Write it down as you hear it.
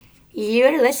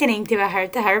You're listening to a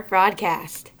heart-to-heart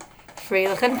broadcast.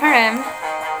 Freilich and Purim.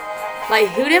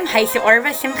 Lehudim haisa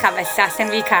orva simcha v'sasen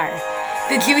vikar.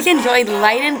 The Jews enjoyed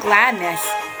light and gladness,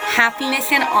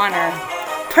 happiness and honor.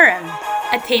 Purim,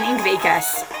 attaining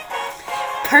Dveykus.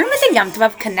 Purim is a yom tov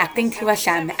of connecting to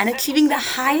Hashem and achieving the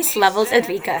highest levels of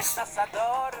Dveykus.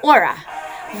 Aura.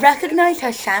 Recognize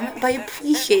Hashem by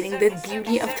appreciating the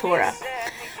beauty of Torah.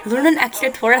 Learn an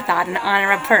extra Torah thought in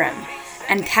honor of Purim,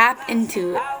 and tap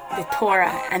into the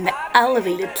Torah and the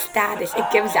elevated status it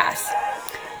gives us.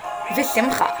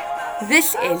 V'simcha.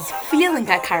 This is feeling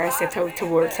hakaras hatov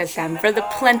towards Hashem for the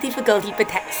plentiful He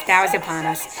bestows upon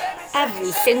us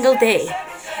every single day.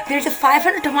 There's a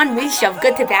 500-to-1 ratio of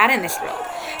good to bad in this world,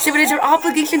 so it is our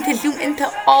obligation to zoom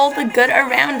into all the good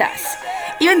around us.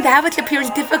 Even that which appears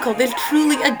difficult is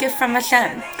truly a gift from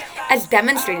Hashem, as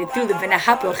demonstrated through the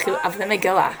v'nahapochu of the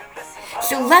Megillah.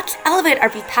 So let's elevate our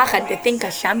bitachon to thank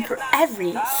Hashem for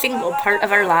every single part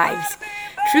of our lives.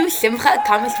 True simcha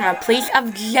comes from a place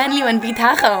of genuine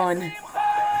bitachon.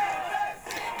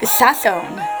 The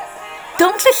sason.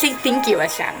 Don't just say thank you,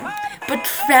 Hashem, but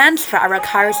transfer our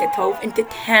hakaras hatov into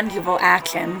tangible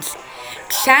actions.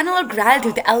 Channel our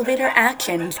gratitude to elevate our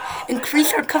actions,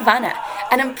 increase our kavanah,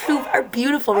 and improve our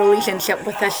beautiful relationship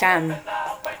with Hashem.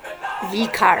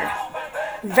 Vikar.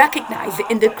 Recognize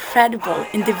the incredible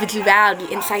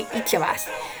individuality inside each of us,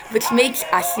 which makes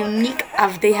us unique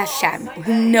avdei Hashem,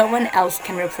 whom no one else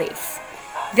can replace.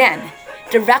 Then,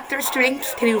 direct our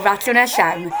strengths to do ratzon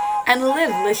Hashem and live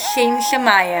l'shem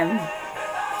shemayim.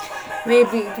 May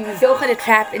we be zocheh to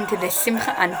tap into the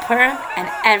simcha on Purim and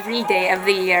every day of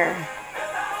the year.